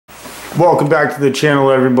Welcome back to the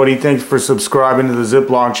channel, everybody. Thanks for subscribing to the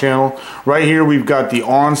Ziplok channel. Right here we've got the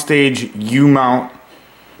OnStage U-mount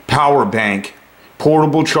power bank,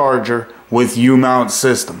 portable charger with U-mount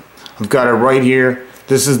system. I've got it right here.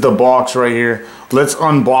 This is the box right here. Let's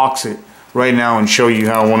unbox it right now and show you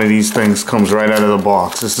how one of these things comes right out of the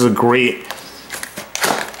box. This is a great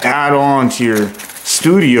add-on to your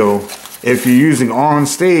studio. If you're using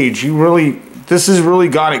OnStage, this has really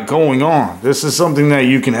got it going on. This is something that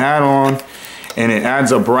you can add on, and it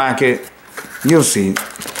adds a bracket. You'll see.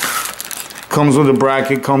 Comes with a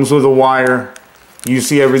bracket, comes with a wire. You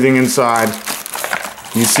see everything inside.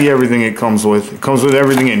 You see everything it comes with. It comes with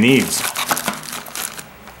everything it needs.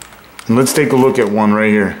 And let's take a look at one right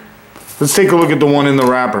here. Let's take a look at the one in the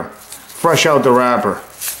wrapper. Fresh out the wrapper.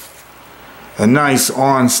 A nice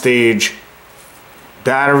OnStage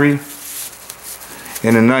battery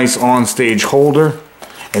and a nice OnStage holder,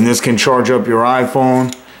 and this can charge up your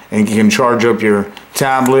iPhone and can charge up your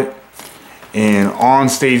tablet. And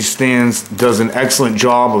OnStage Stands does an excellent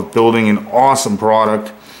job of building an awesome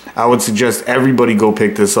product. I would suggest everybody go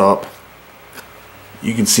pick this up.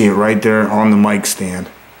 You can see it right there on the mic stand.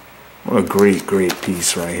 What a great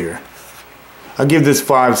piece right here. I'll give this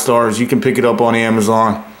 5 stars. You can pick it up on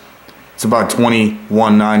Amazon. It's about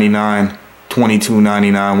 $21.99,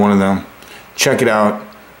 $22.99, one of them. Check it out.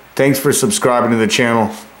 Thanks for subscribing to the channel,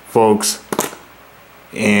 folks.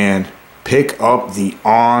 And pick up the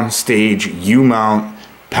OnStage U-mount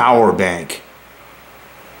power bank.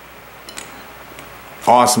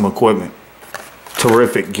 Awesome equipment.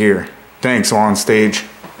 Terrific gear. Thanks, OnStage.